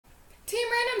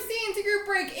to group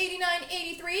break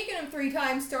 89-83. Get them 3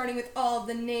 times, starting with all of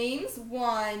the names.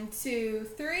 1, 2,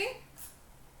 3.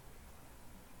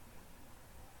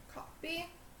 Copy.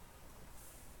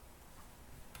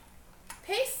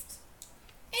 Paste.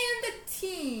 And the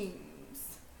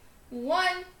teams. 1,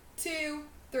 2,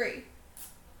 3.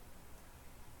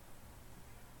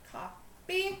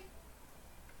 Copy.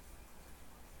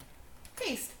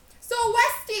 Paste. So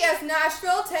Westy as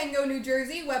Nashville, Tango New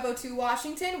Jersey, Webo 2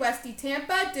 Washington, Westy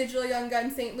Tampa, Digital Young Gun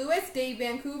St. Louis, Dave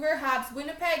Vancouver, Habs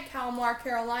Winnipeg, Kalmar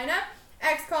Carolina,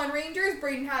 XCon Rangers,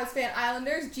 Braden Habs Fan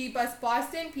Islanders, G-Bus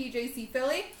Boston, PJC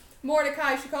Philly,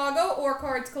 Mordecai Chicago,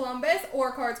 Orcards Columbus,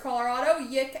 Orcards Colorado,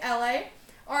 Yick LA,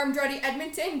 Armdretti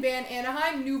Edmonton, Van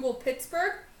Anaheim, Newell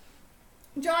Pittsburgh.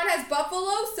 John has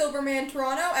Buffalo, Silverman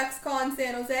Toronto, XCon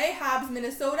San Jose, Habs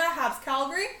Minnesota, Habs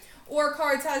Calgary.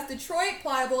 Orcards has Detroit,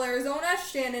 Pliable Arizona,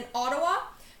 Shannon Ottawa,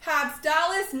 Habs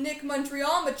Dallas, Nick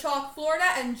Montreal, Machock Florida,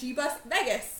 and G-Bus Vegas.